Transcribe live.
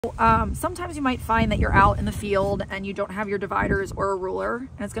Sometimes you might find that you're out in the field and you don't have your dividers or a ruler,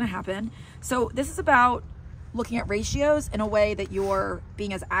 and it's going to happen. So this is about looking at ratios in a way that you're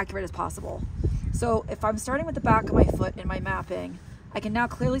being as accurate as possible. So if I'm starting with the back of my foot in my mapping, I can now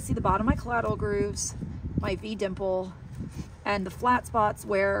clearly see the bottom of my collateral grooves, my V dimple, and the flat spots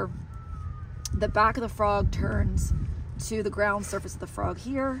where the back of the frog turns to the ground surface of the frog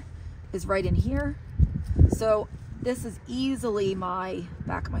here is right in here. So this is easily my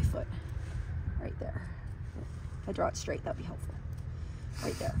back of my foot, right there. If I draw it straight, that'd be helpful.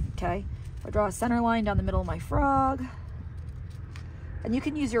 Right there, okay? If I draw a center line down the middle of my frog, and you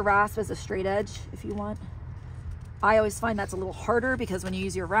can use your rasp as a straight edge if you want. I always find that's a little harder because when you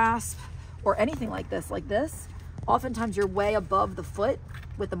use your rasp or anything like this, oftentimes you're way above the foot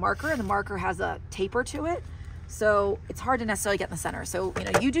with the marker, and the marker has a taper to it. So it's hard to necessarily get in the center. So, you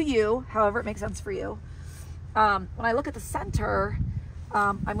know, you do you, however it makes sense for you. When I look at the center,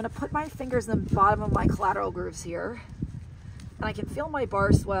 I'm gonna put my fingers in the bottom of my collateral grooves here, and I can feel my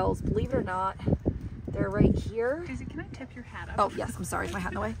bar swells. Believe it or not, they're right here. Daisy, can I tip your hat up? Oh yes, I'm sorry, is my hat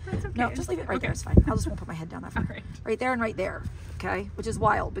in the way? That's okay. No, just leave it right there, it's fine. I just won't put my head down that far. Right. Right there and right there, okay? Which is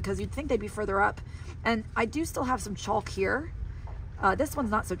wild because you'd think they'd be further up. And I do still have some chalk here. This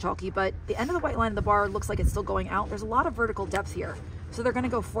one's not so chalky, but the end of the white line of the bar looks like it's still going out. There's a lot of vertical depth here, so they're gonna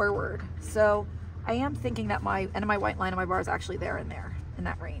go forward. So I am thinking that my end of my white line of my bar is actually there, in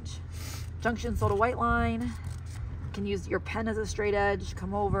that range. Junction sole to white line. You can use your pen as a straight edge.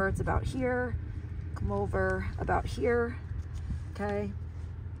 Come over, it's about here. Come over, about here, okay?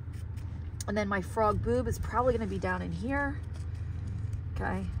 And then my frog boob is probably gonna be down in here,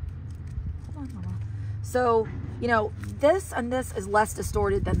 okay? Hold on, Mama. So, you know, this and this is less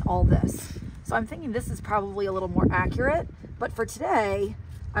distorted than all this. So I'm thinking this is probably a little more accurate, but for today,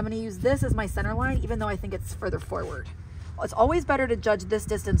 I'm gonna use this as my center line, even though I think it's further forward. It's always better to judge this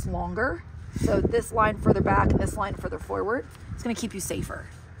distance longer. So this line further back and this line further forward. It's gonna keep you safer,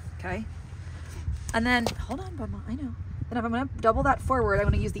 okay? And then, hold on, Mama, I know. Then if I'm gonna double that forward, I'm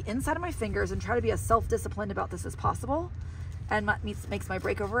gonna use the inside of my fingers and try to be as self-disciplined about this as possible. And makes my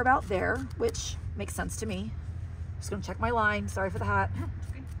breakover about there, which makes sense to me. Just gonna check my line, sorry for the hat.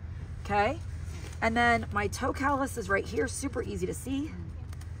 Okay, and then my toe callus is right here, super easy to see.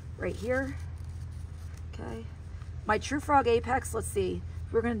 Right here, okay. My true frog apex, let's see.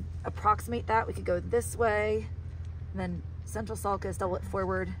 If we're gonna approximate that, we could go this way, and then central sulcus, double it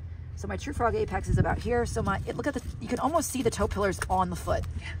forward. So my true frog apex is about here. So look at you can almost see the toe pillars on the foot.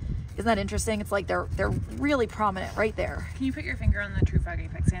 Yeah. Isn't that interesting? It's like they're really prominent right there. Can you put your finger on the true frog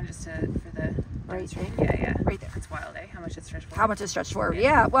apex hand just for the right? Yeah. Right there. It's wild, eh? How much it's stretched forward. How much is stretched forward?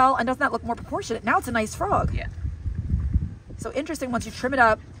 Yeah. Well, and doesn't that look more proportionate? Now it's a nice frog. Yeah. So interesting, once you trim it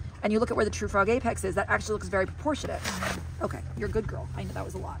up and you look at where the true frog apex is, that actually looks very proportionate. Okay, you're a good girl. I know that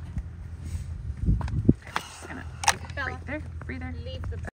was a lot.